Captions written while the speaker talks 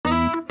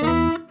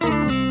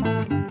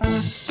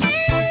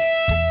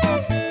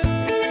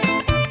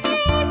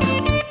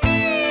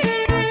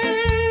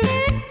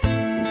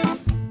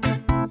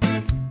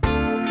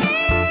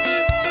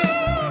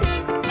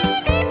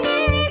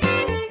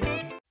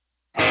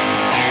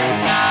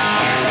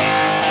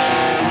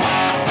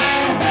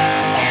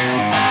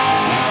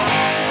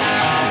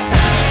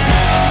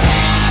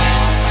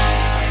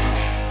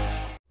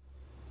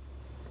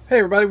Hey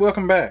everybody,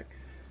 welcome back.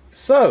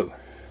 So,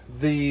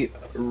 the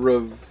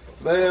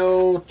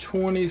Revell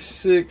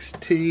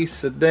 26T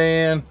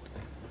sedan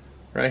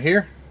right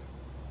here.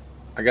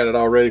 I got it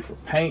all ready for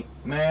paint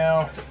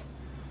now.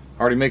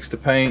 Already mixed the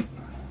paint.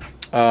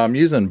 I'm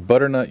using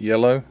butternut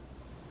yellow.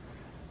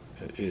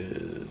 It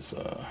is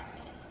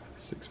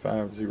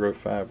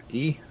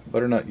 6505E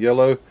butternut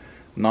yellow,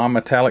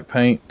 non-metallic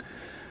paint.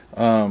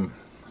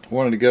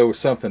 Wanted to go with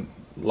something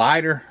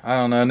lighter. I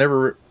don't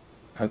know.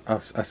 I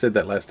said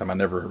that last time.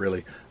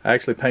 I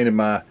actually painted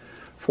my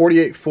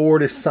 48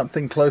 Ford is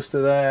something close to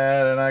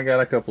that, and I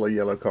got a couple of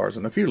yellow cars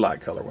and a few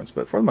light color ones,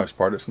 but for the most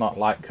part it's not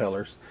light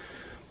colors.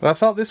 But I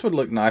thought this would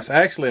look nice.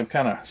 Actually, I'm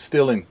kind of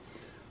stealing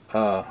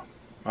my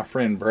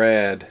friend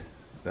Brad.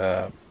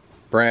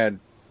 Brad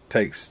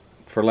takes,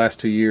 for the last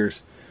 2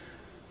 years,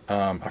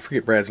 I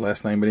forget Brad's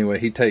last name, but anyway,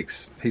 he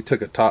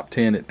took a top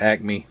 10 at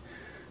Acme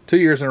 2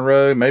 years in a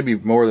row, maybe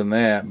more than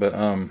that, but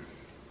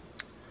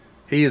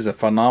he is a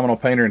phenomenal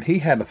painter, and he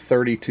had a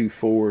 32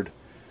 Ford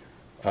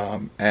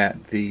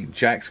at the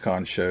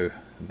JaxCon show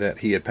that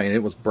he had painted.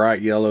 It was bright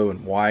yellow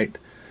and white,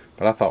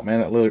 but I thought,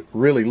 man, that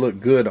really looked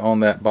good on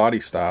that body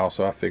style,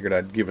 so I figured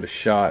I'd give it a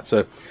shot.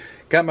 So,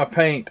 got my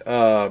paint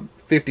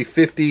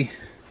 50-50,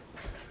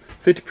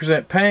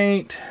 50%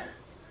 paint,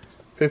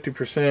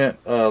 50%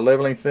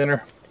 leveling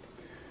thinner,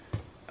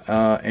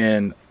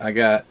 and I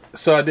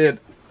did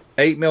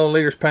 8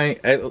 milliliters paint,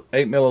 8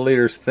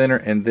 milliliters thinner,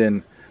 and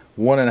then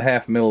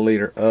 1.5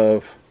 milliliter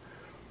of,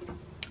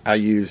 I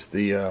used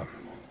the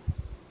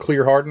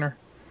clear hardener.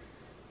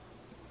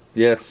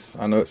 Yes,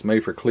 I know it's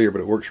made for clear, but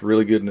it works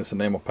really good in this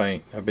enamel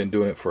paint. I've been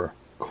doing it for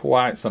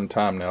quite some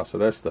time now, so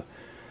that's the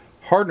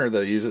hardener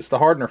that I use. It's the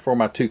hardener for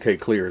my 2K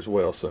clear as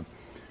well, so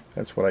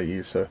that's what I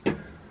use. So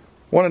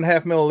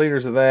 1.5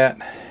 milliliters of that,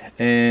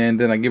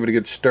 and then I give it a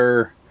good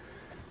stir,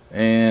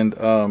 and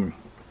I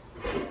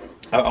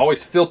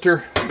always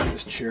filter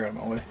this chair out of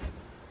my way.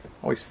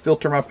 Always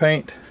filter my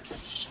paint.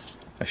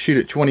 I shoot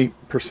at 20%,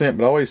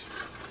 but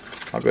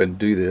I'll go ahead and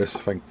do this.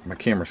 My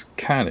camera's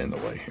kind of in the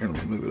way. Here,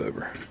 let me move it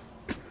over.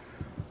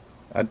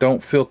 I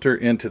don't filter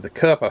into the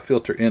cup. I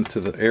filter into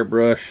the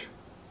airbrush.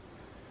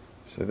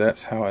 So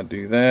that's how I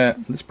do that.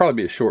 This will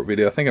probably be a short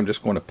video. I think I'm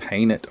just going to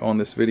paint it on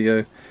this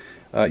video.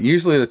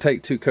 Usually it'll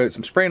take 2 coats.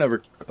 I'm spraying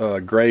over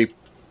gray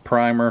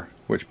primer,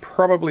 which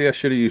probably I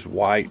should have used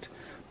white,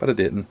 but I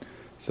didn't.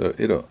 So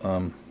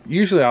it'll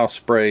usually I'll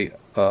spray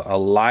a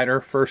lighter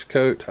first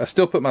coat. I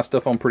still put my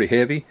stuff on pretty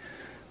heavy,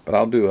 but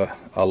I'll do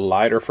a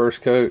lighter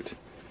first coat,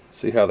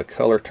 see how the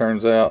color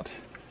turns out,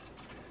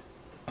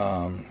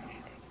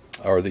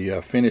 or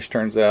the finish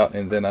turns out,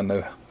 and then I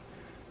know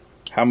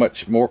how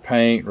much more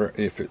paint,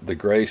 if the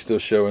gray's still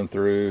showing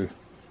through,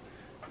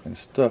 and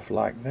stuff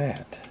like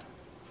that.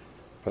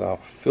 But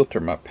I'll filter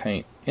my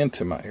paint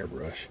into my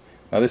airbrush.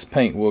 Now this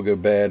paint will go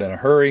bad in a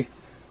hurry.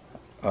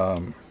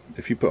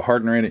 If you put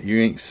hardener in it, you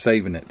ain't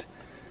saving it.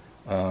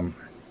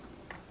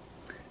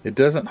 It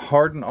doesn't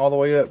harden all the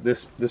way up.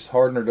 This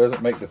hardener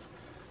doesn't make the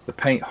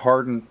paint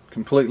harden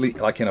completely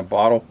like in a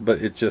bottle, but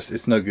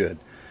it's no good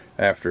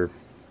after,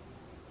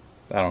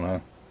 I don't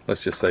know,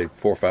 let's just say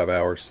 4 or 5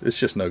 hours. It's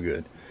just no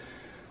good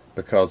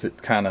because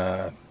it kind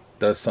of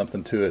does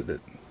something to it that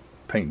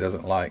paint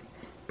doesn't like.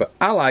 But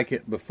I like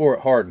it before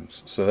it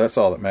hardens, so that's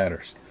all that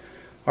matters.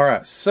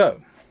 Alright, so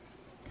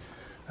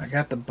I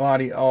got the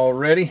body all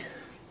ready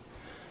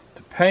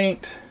to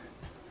paint.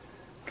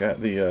 Got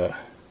the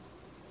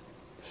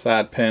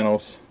side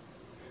panels.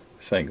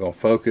 This ain't gonna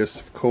focus,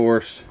 of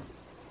course.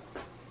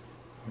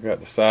 I got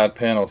the side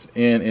panels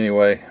in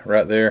anyway,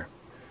 right there.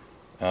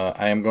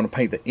 I am going to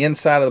paint the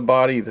inside of the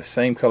body the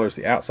same color as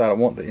the outside. I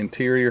want the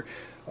interior,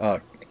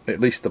 at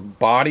least the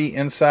body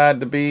inside,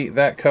 to be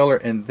that color,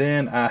 and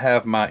then I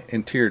have my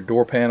interior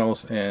door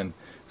panels and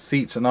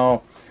seats and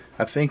all.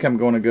 I think I'm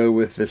going to go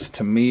with this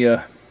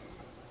Tamiya,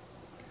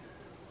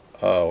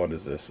 what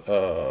is this,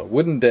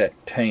 wooden deck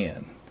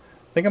tan.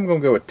 I think I'm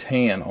going to go with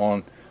tan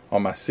on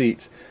my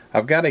seats.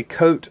 I've got a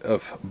coat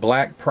of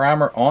black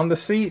primer on the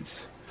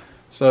seats,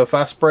 so if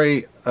I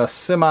spray a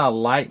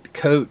semi-light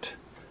coat,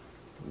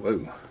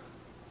 a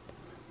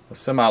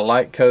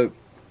semi-light coat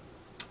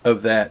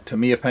of that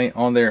Tamiya paint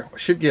on there,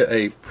 should get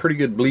a pretty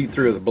good bleed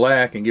through of the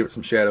black and give it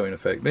some shadowing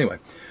effect. But anyway,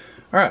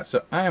 alright,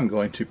 so I am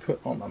going to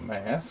put on my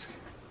mask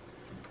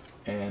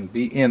and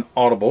be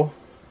inaudible,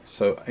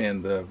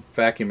 and the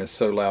vacuum is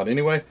so loud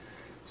anyway,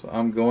 so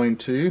I'm going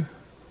to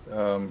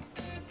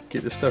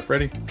get this stuff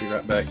ready. Be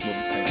right back. We'll be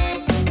painting.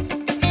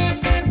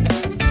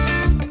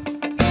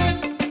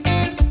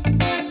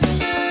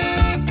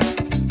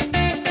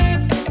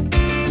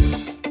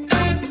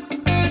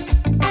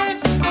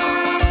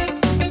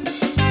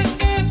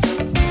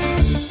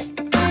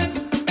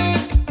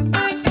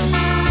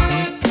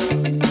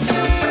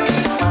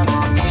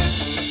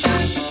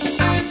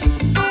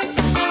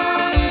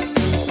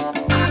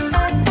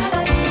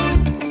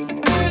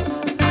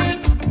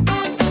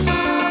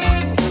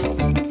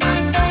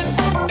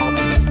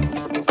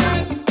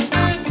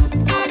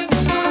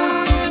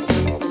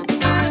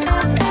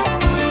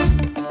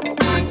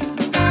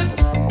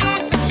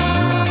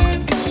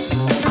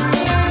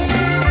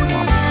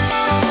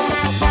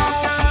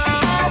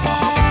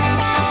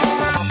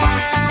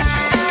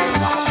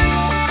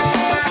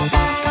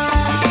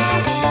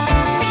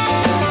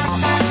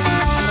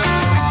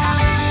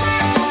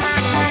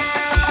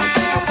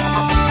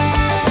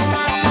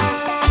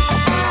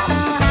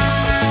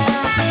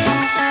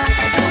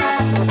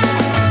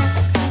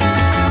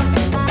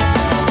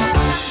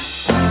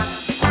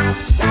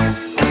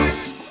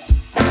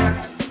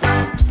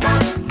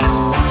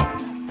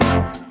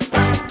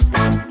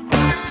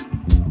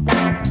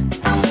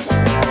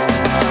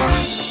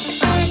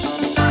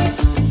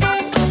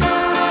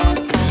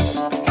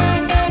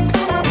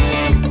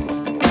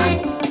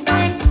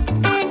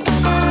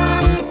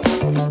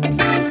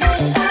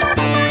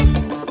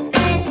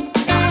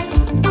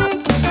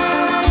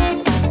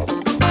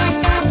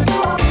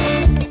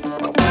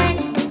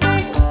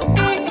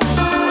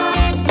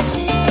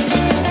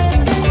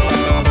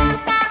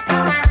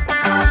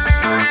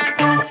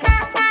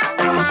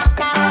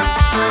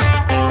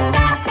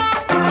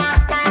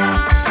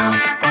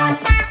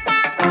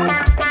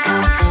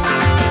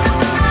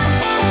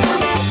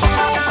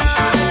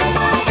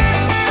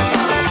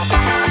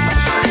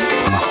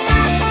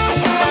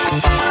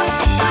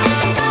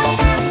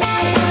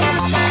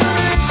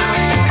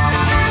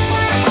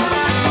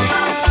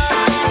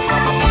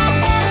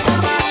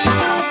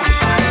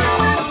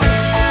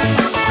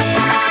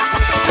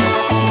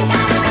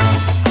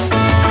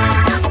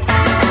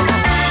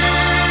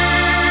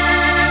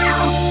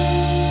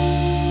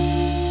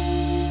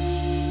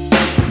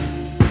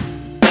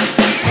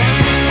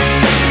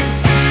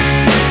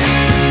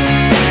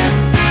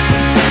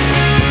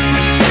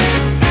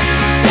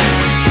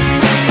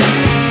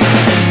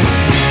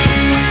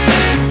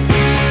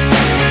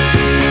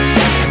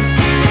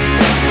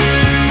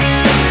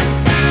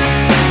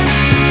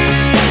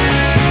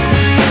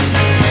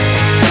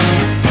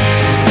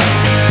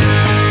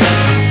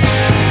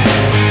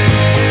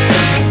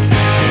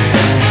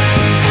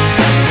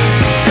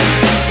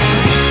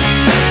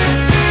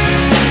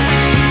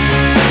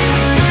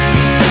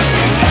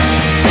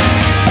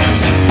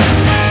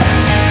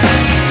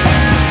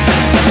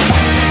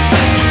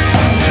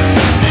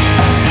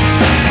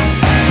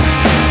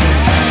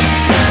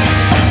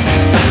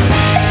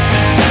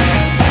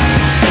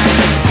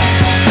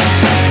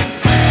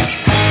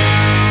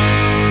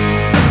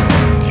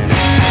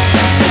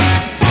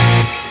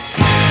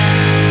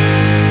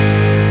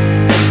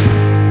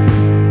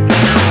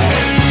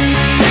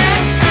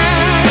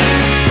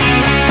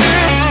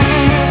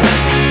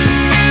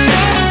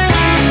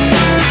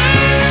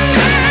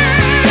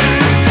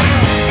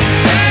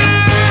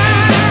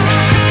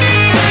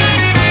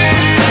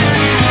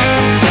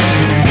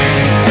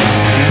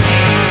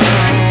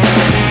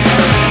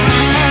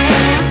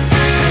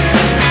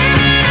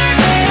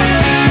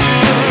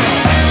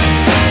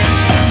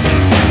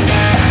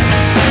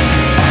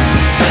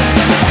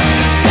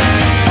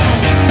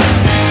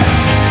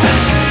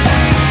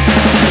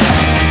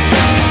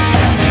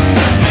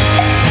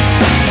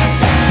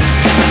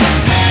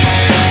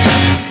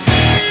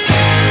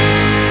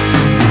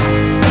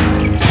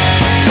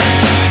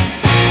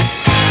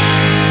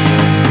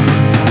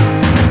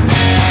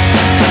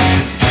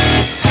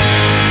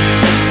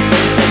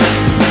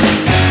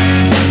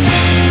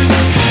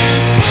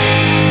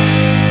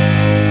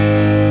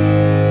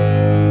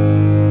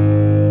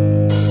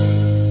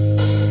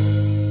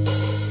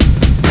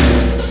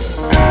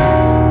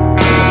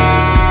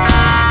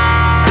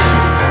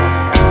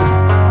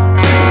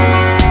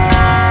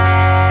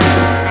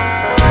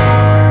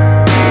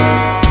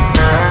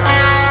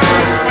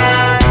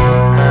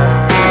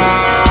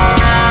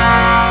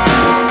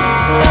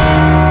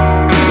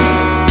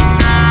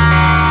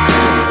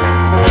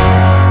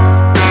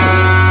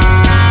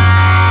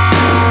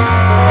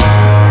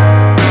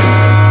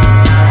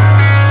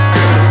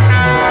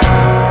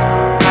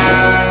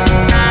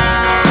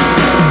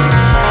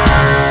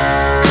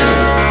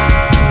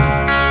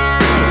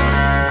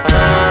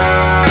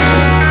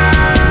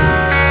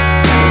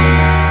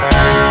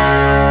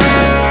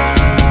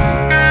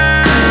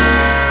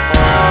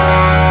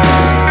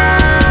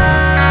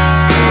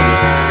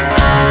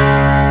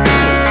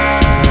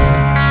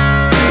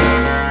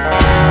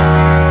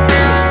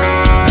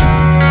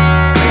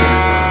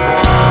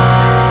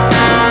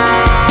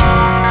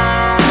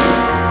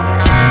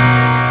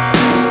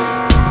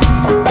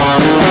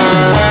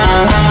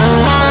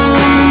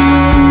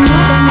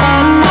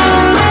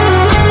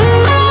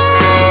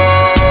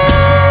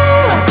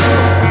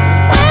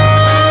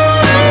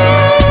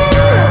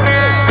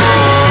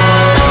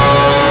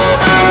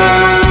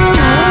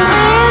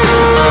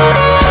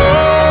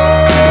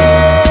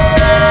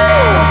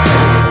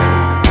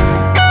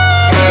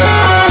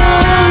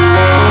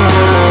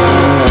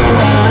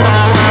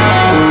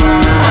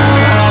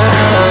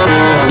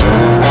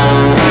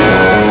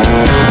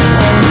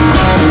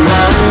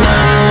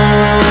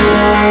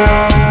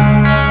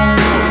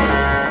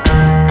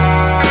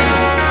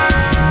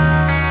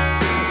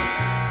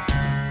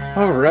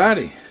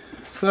 Alrighty,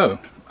 so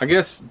I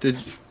guess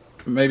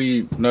maybe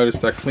you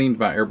noticed I cleaned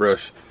my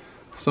airbrush.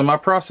 So my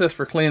process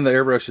for cleaning the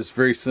airbrush is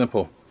very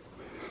simple.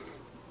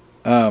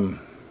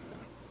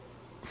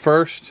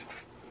 First,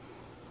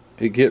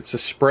 it gets a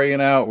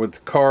spraying out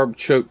with carb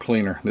choke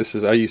cleaner.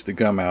 I use the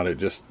gum out, it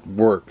just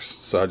works.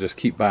 So I just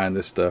keep buying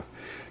this stuff.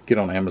 Get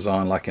on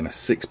Amazon like in a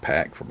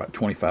 6-pack for about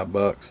 25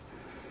 bucks.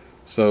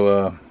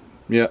 So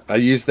yeah, I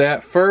use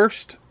that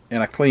first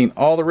and I clean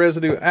all the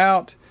residue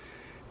out.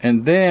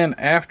 And then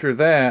after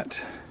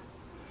that,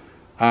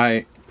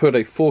 I put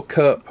a full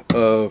cup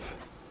of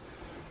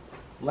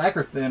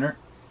lacquer thinner,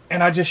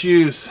 and I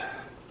use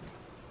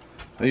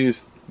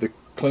the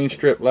clean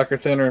strip lacquer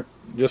thinner,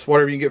 just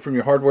whatever you get from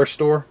your hardware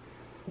store.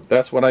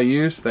 That's what I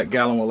use. That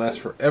gallon will last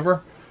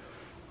forever.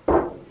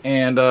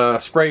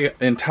 And spray an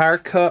entire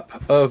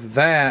cup of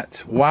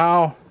that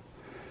while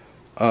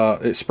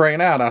it's spraying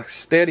out. I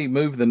steady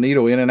move the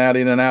needle in and out,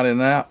 in and out, in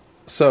and out.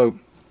 So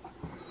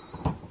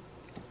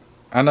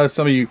I know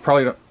some of you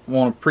probably don't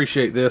won't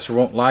appreciate this or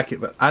won't like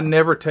it, but I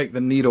never take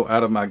the needle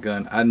out of my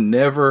gun. I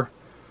never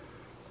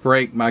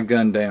break my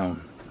gun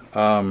down.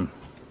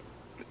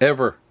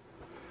 Ever.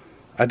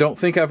 I don't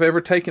think I've ever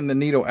taken the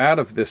needle out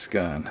of this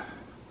gun.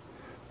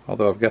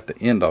 Although I've got the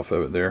end off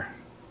of it there.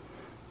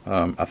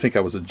 I think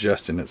I was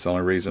adjusting it, it's the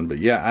only reason. But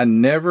yeah, I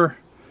never,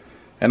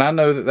 and I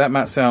know that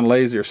might sound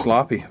lazy or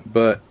sloppy,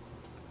 but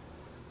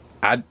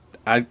I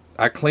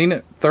clean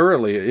it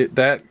thoroughly.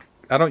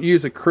 I don't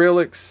use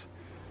acrylics.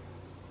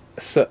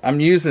 So I'm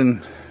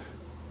using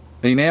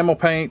enamel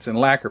paints and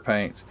lacquer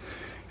paints,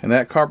 and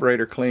that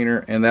carburetor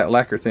cleaner and that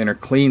lacquer thinner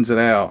cleans it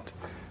out.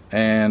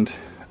 And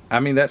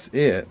I mean, that's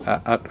it.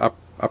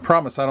 I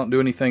promise I don't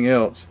do anything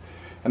else.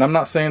 And I'm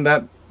not saying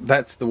that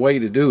that's the way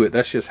to do it.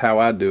 That's just how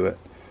I do it.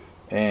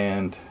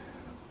 And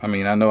I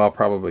mean, I know I'll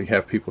probably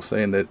have people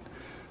saying that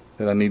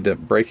I need to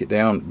break it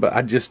down, but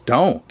I just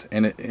don't.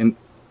 And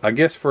I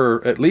guess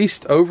for at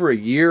least over a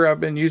year I've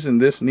been using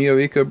this Neo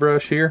Eco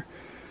brush here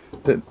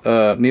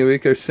that Neo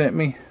Eco sent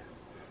me.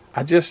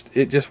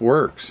 It just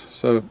works.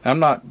 So I'm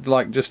not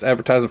like just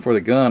advertising for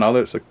the gun,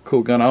 although it's a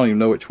cool gun. I don't even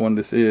know which one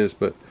this is,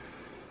 but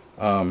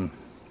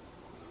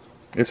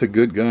it's a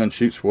good gun,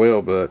 shoots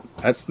well. But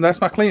that's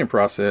my cleaning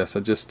process. I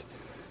just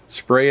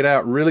spray it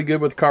out really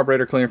good with the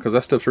carburetor cleaner because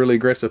that stuff's really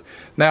aggressive.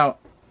 Now,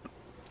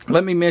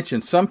 let me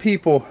mention, some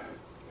people,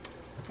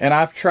 and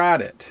I've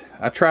tried it.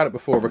 I tried it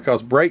before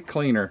because brake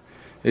cleaner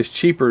is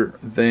cheaper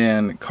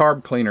than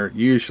carb cleaner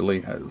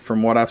usually,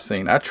 from what I've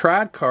seen. I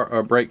tried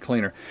brake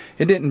cleaner.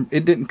 It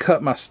didn't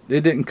cut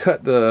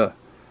the.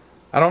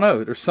 I don't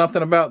know. There's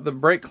something about the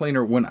brake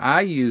cleaner when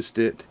I used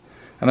it.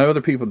 I know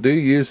other people do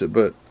use it,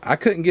 but I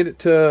couldn't get it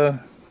to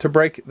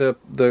break the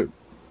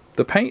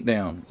paint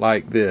down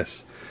like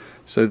this.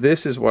 So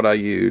this is what I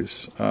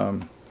use,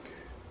 and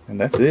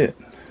that's it.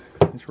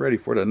 It's ready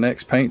for the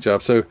next paint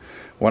job. So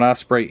when I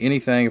spray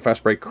anything, if I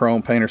spray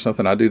chrome paint or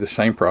something, I do the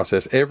same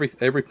process. Every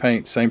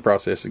paint, same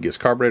process. It gets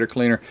carburetor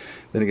cleaner,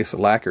 then it gets a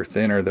lacquer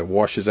thinner that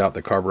washes out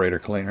the carburetor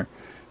cleaner,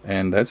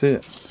 and that's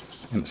it.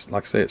 And it's,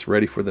 like I say, it's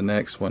ready for the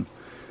next one.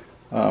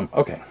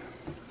 Okay.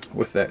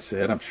 With that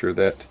said, I'm sure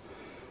that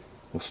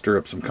will stir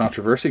up some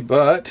controversy,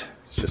 but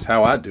it's just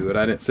how I do it.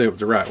 I didn't say it was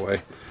the right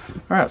way.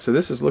 All right, so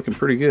this is looking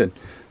pretty good.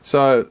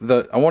 So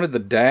I wanted the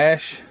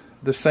dash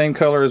the same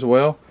color as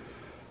well.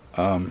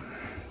 Let me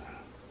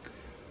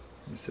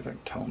see if I can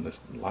tone this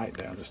light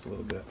down just a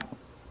little bit.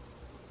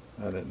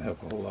 That didn't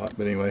help a whole lot,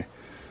 but anyway,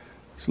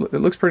 so it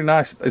looks pretty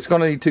nice. It's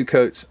going to need 2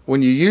 coats.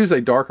 When you use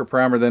a darker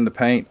primer than the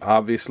paint,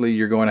 obviously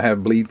you're going to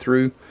have bleed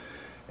through,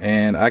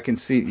 and I can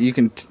see, you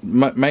can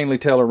mainly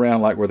tell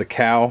around like where the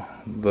cowl,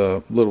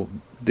 the little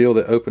deal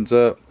that opens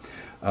up,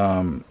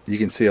 you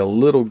can see a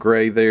little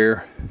gray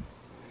there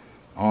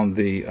on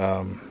the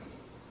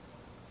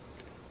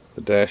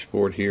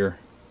dashboard here.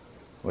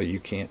 Well,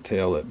 you can't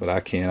tell it, but I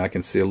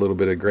can see a little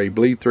bit of gray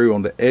bleed through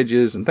on the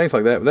edges and things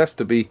like that. But that's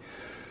to be,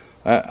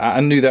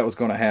 I knew that was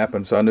going to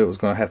happen, so I knew it was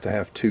going to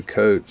have 2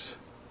 coats.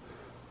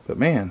 But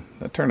man,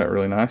 that turned out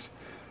really nice.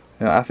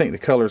 And I think the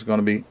color is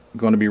going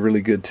to be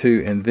really good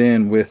too. And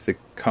then with the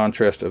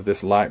contrast of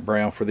this light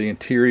brown for the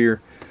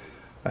interior,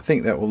 I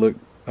think that will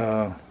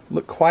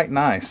look quite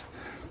nice.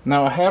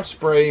 Now I have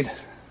sprayed.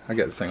 I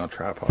got this thing on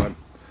tripod,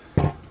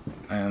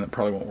 and it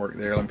probably won't work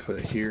there. Let me put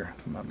it here.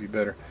 It might be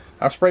better.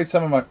 I've sprayed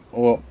some of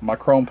my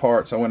chrome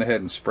parts. I went ahead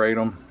and sprayed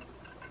them.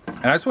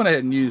 And I just went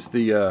ahead and used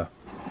the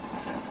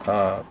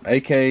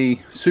AK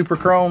Super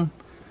Chrome.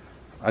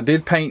 I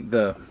did paint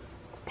the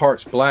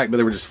parts black, but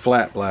they were just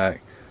flat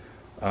black.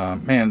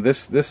 Man,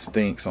 this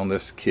stinks on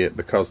this kit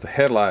because the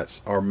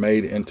headlights are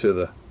made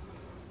onto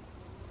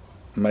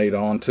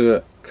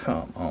it.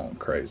 Come on,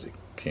 crazy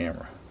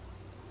camera.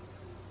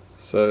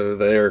 So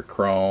they're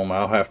chrome.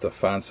 I'll have to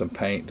find some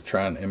paint to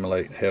try and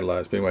emulate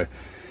headlights. But anyway,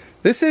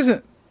 this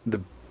isn't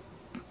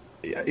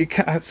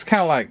it's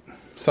kind of like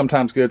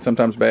sometimes good,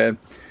 sometimes bad.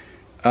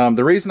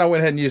 The reason I went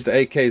ahead and used the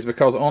AK is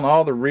because on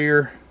all the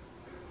rear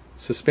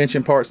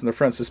suspension parts and the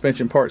front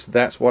suspension parts,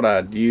 that's what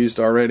I'd used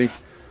already.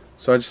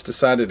 So I just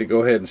decided to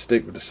go ahead and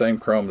stick with the same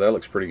chrome. That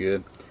looks pretty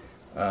good.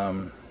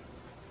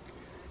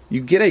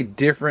 You get a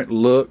different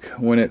look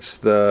when it's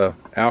the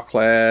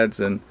Alclads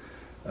and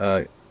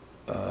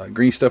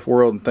Green Stuff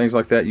World and things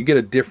like that. You get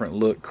a different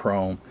look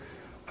chrome.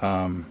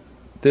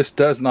 This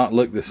does not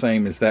look the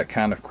same as that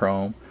kind of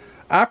chrome.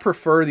 I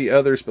prefer the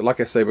others, but like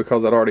I say,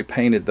 because I'd already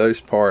painted those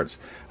parts,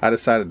 I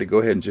decided to go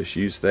ahead and just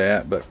use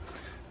that. But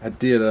I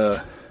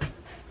did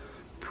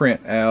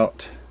print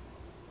out,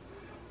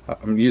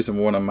 I'm using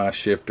one of my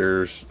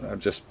shifters. I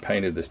just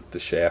painted the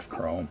shaft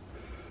chrome.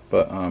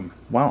 But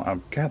while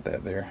I've got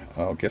that there,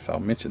 I guess I'll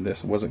mention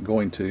this. I wasn't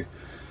going to,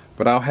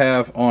 but I'll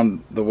have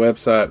on the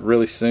website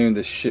really soon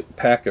this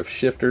pack of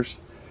shifters.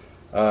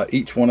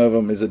 Each one of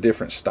them is a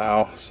different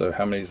style. So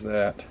how many is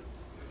that?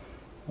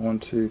 1,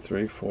 2,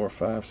 3, 4,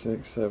 5,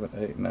 6, 7,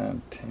 8,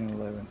 9, 10,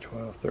 11,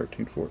 12,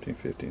 13, 14,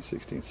 15,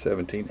 16,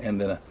 17, and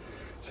then a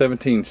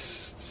 17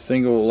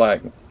 single,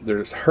 like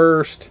there's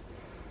Hurst,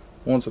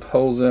 ones with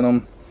holes in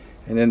them,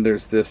 and then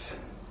there's this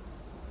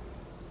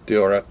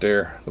deal right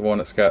there, the one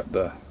that's got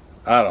the,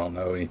 I don't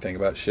know anything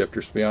about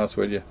shifters, to be honest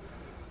with you,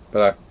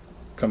 but I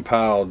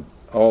compiled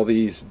all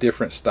these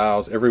different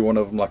styles. Every one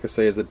of them, like I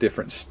say, is a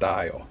different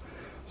style.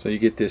 So you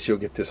get this, you'll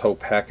get this whole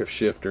pack of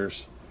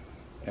shifters.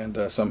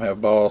 And some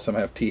have balls, some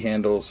have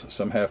T-handles,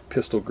 some have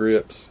pistol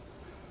grips,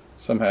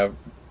 some have,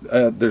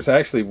 there's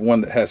actually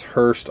one that has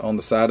Hurst on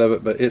the side of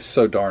it, but it's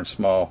so darn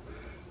small,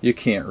 you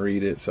can't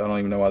read it, so I don't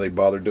even know why they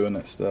bother doing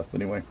that stuff.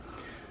 But anyway,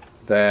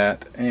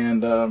 that,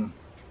 and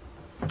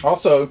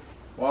also,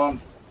 while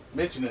I'm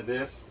mentioning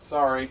this,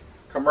 sorry,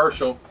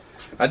 commercial,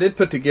 I did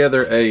put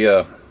together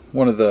a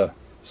one of the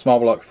small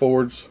block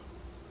Fords,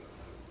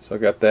 so I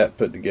got that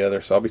put together,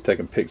 so I'll be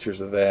taking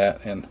pictures of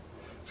that, and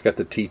it's got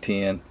the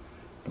T10.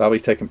 But I'll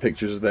be taking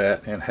pictures of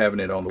that and having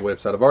it on the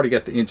website. I've already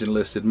got the engine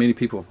listed. Many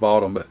people have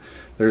bought them, but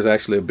there's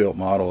actually a built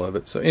model of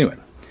it. So anyway,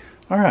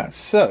 all right.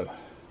 So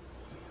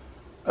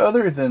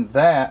other than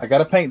that, I got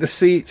to paint the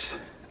seats.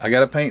 I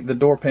got to paint the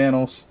door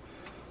panels.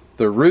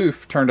 The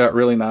roof turned out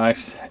really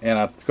nice, and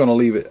I'm going to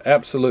leave it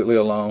absolutely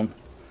alone.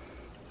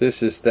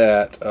 This is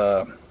that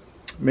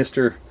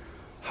Mr.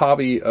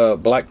 Hobby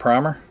black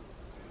primer,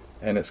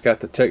 and it's got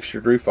the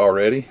textured roof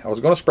already. I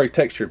was going to spray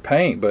textured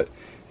paint, but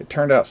it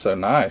turned out so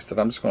nice that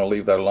I'm just going to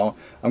leave that alone.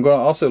 I'm going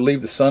to also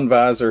leave the sun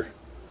visor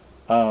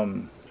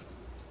black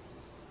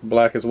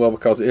as well,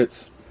 because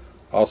it's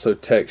also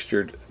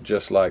textured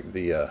just like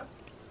the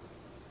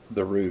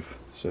roof.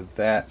 So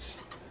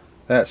that's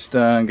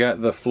done.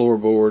 Got the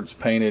floorboards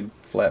painted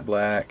flat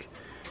black.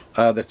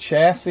 The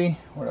chassis,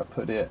 where did I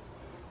put it?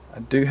 I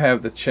do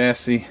have the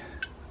chassis.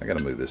 I got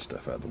to move this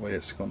stuff out of the way.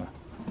 It's going to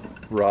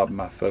rob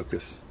my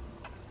focus.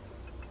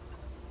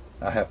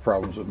 I have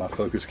problems with my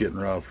focus getting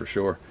robbed for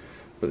sure.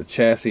 But the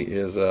chassis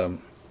is, I'll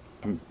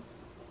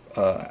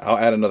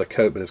add another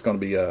coat, but it's going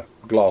to be a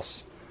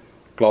gloss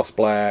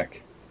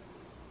black,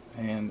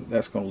 and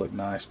that's going to look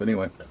nice. But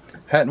anyway,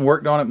 hadn't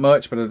worked on it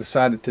much, but I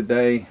decided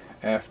today,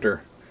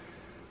 after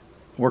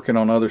working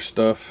on other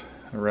stuff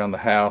around the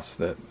house,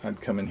 that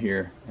I'd come in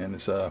here, and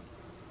it's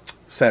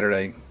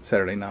Saturday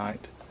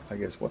night, I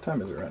guess. What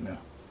time is it right now?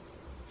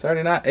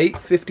 Saturday night,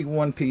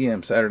 8:51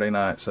 p.m. Saturday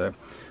night. So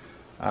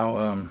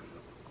I'll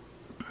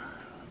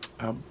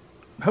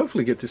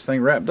hopefully get this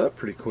thing wrapped up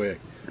pretty quick.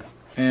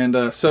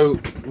 And so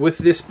with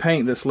this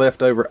paint that's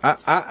left over,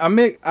 I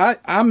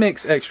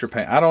mix extra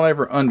paint. I don't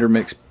ever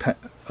undermix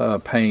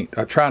paint.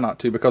 I try not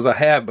to, because I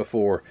have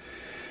before,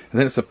 and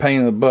then it's a pain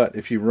in the butt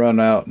if you run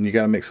out and you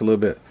got to mix a little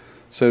bit.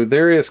 So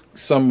there is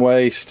some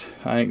waste.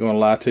 I ain't gonna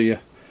lie to you.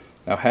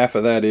 Now half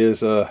of that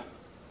is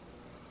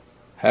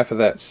half of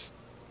that's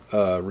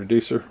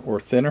reducer or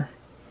thinner,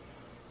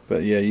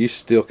 but yeah, you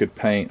still could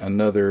paint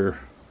another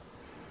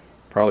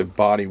probably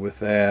body with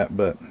that,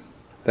 but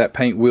that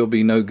paint will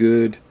be no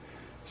good.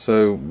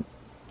 So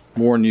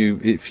warn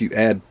you, if you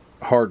add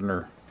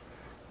hardener,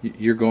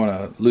 you're going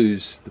to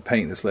lose the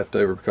paint that's left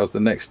over, because the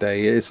next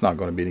day it's not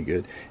going to be any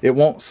good. It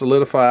won't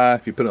solidify.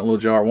 If you put it in a little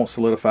jar, it won't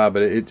solidify,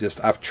 but it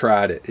just, I've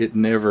tried it,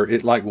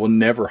 it like will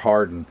never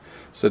harden.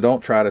 So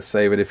don't try to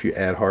save it if you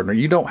add hardener.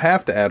 You don't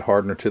have to add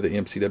hardener to the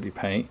MCW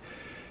paint.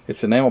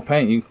 It's enamel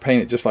paint. You can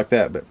paint it just like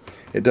that, but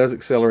it does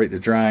accelerate the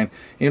drying.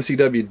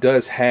 MCW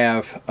does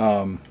have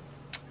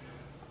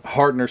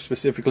hardener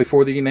specifically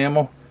for the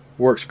enamel.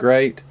 Works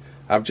great.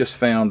 I've just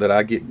found that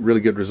I get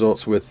really good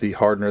results with the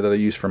hardener that I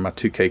use for my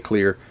 2K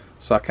clear,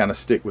 so I kind of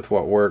stick with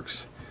what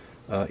works,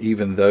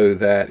 even though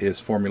that is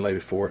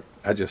formulated for it.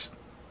 I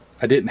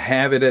didn't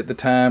have it at the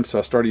time, so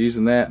I started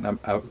using that, and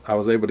I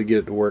was able to get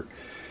it to work.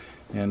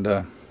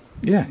 And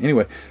yeah,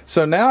 anyway,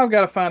 so now I've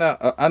got to find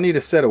out, I need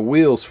a set of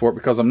wheels for it,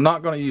 because I'm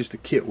not going to use the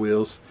kit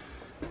wheels.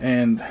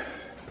 And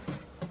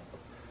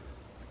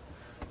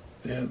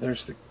yeah,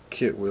 there's the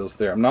kit wheels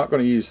there. I'm not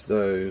going to use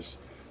those,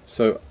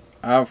 so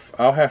I'll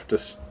have to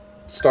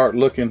start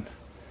looking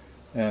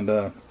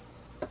and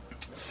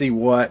see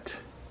what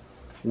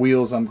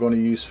wheels I'm going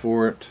to use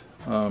for it.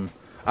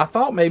 I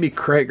thought maybe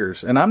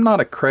Krager's, and I'm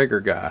not a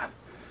Krager guy.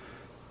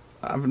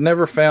 I've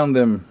never found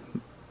them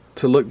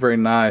to look very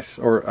nice,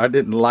 or I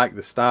didn't like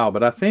the style,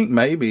 but I think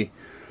maybe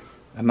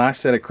a nice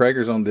set of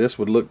Krager's on this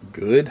would look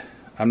good.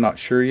 I'm not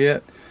sure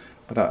yet.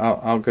 But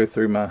I'll go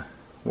through my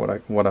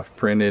what I've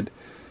printed,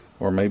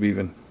 or maybe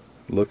even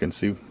look and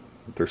see if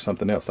there's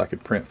something else I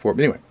could print for it.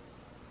 But anyway,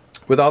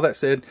 with all that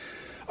said,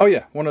 oh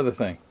yeah, one other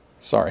thing.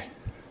 Sorry,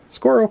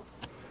 squirrel.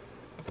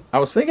 I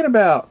was thinking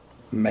about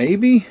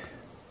maybe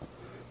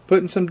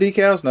putting some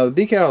decals. Now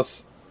the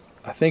decals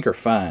I think are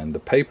fine. The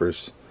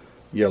paper's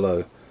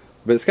yellow,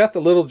 but it's got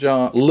the Little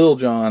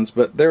Johns.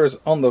 But there's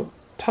on the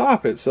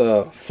top, it's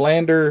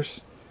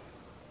Flanders.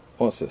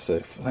 What's it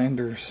say?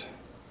 Flanders.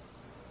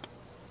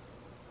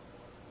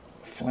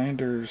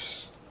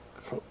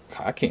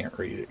 I can't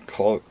read it.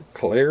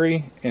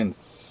 Clary and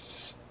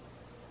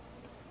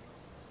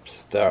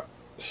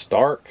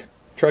Stark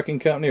Trucking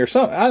Company or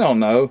something. I don't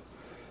know.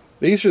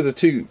 These are the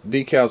two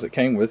decals that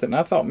came with it, and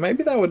I thought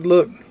maybe that would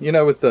look, you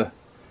know, with the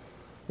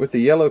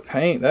yellow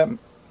paint, that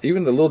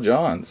even the Little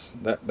Johns,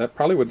 that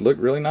probably would look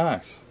really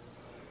nice.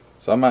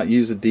 So I might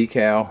use a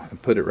decal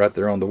and put it right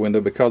there on the window,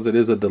 because it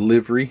is a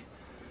delivery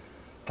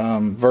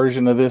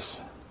version of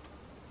this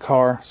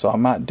car. So I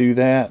might do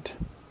that.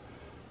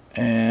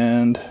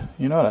 And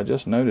you know what, I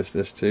just noticed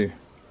this too.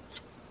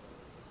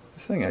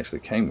 This thing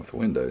actually came with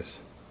windows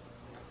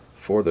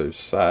for those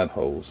side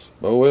holes.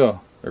 Oh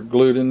well, they're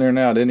glued in there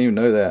now. I didn't even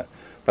know that.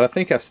 But I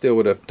think I still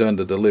would have done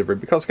the delivery,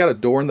 because it's got a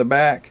door in the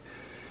back,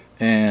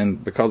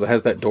 and because it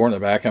has that door in the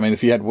back, I mean,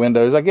 if you had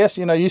windows, I guess,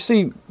 you know, you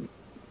see,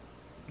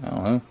 I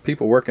don't know,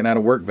 people working out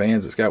of work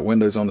vans that's got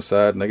windows on the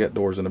side and they got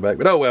doors in the back.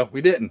 But oh well,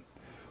 we didn't.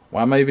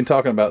 Why am I even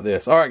talking about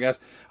this? All right, guys,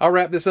 I'll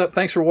wrap this up.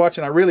 Thanks for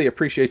watching. I really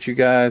appreciate you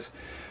guys.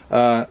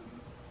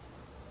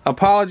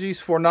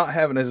 Apologies for not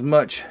having as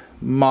much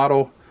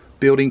model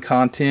building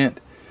content.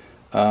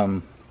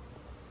 I'm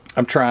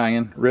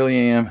trying, really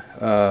am.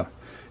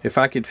 If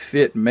I could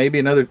fit maybe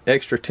another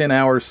extra 10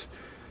 hours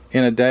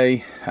in a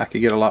day, I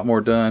could get a lot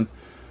more done.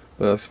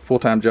 It's a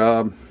full-time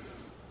job.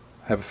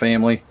 I have a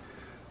family.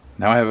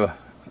 Now I have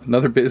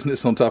another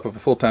business on top of a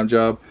full-time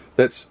job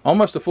that's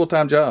almost a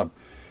full-time job.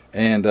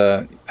 And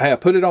hey, I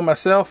put it on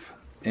myself,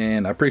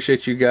 and I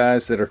appreciate you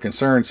guys that are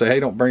concerned. Say, hey,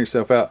 don't burn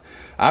yourself out.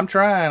 I'm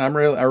trying.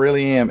 I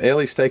really am.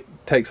 Ellie's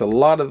takes a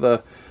lot of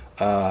the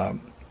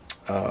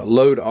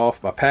load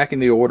off by packing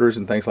the orders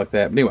and things like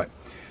that. But anyway,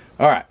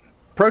 all right.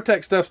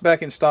 ProTech stuff's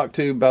back in stock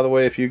too, by the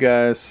way. If you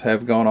guys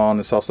have gone on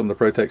and saw some of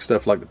the ProTech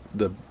stuff, like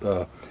the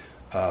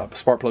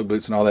spark plug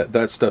boots and all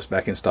that stuff's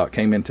back in stock.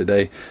 Came in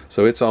today,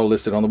 so it's all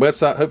listed on the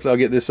website. Hopefully I'll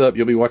get this up.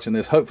 You'll be watching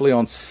this hopefully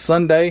on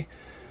Sunday,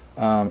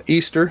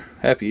 Easter.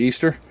 Happy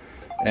Easter.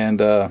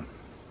 And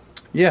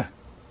yeah,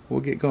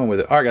 we'll get going with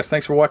it. All right, guys,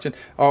 thanks for watching.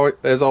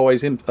 As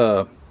always,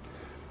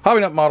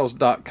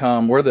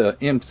 hobbynutmodels.com, where the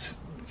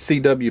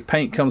MCW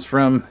paint comes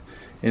from,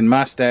 in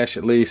my stash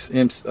at least.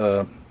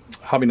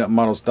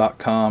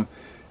 Hobbynutmodels.com,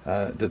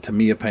 the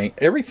Tamiya paint.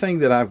 Everything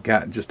that I've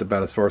got just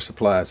about as far as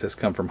supplies has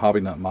come from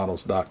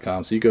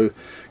hobbynutmodels.com. So you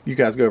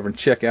guys go over and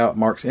check out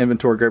Mark's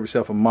inventory, grab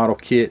yourself a model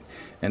kit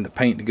and the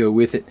paint to go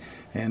with it,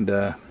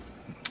 and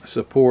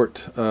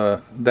support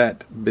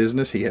that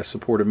business. He has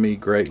supported me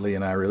greatly,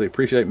 and I really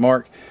appreciate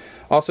Mark.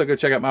 Also, go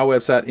check out my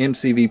website,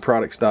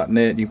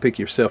 mcvproducts.net. You can pick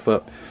yourself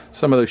up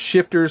some of those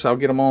shifters. I'll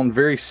get them on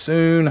very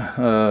soon.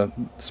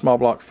 Small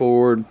block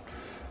Ford.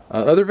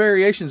 Other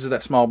variations of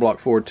that small block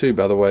Ford too,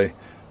 by the way.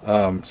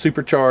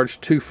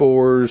 Supercharged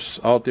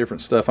 2.4s, all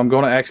different stuff. I'm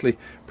going to actually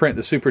print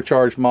the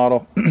supercharged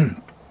model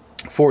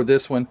for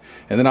this one,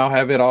 and then I'll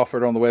have it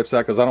offered on the website,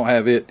 because I don't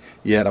have it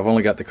yet. I've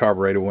only got the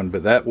carbureted one,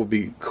 but that will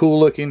be cool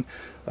looking.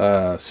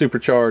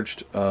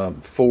 Supercharged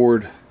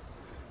Ford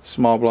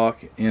small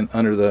block not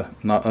under the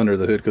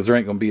hood, because there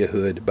ain't going to be a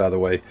hood, by the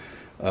way,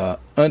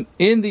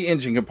 in the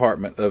engine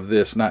compartment of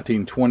this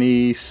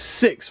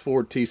 1926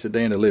 Ford T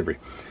sedan delivery.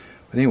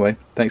 But anyway,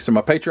 thanks to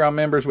my Patreon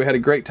members. We had a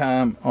great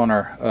time on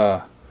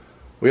our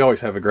we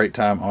always have a great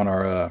time on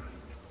our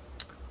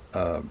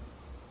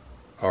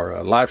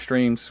live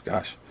streams.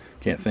 Gosh,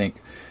 can't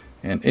think.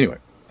 And anyway,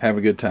 have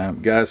a good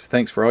time, guys.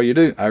 Thanks for all you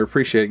do. I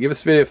appreciate it. Give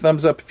this video a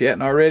thumbs up if you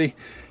hadn't already,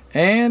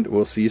 and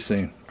we'll see you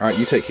soon. All right,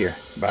 you take care.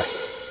 Bye.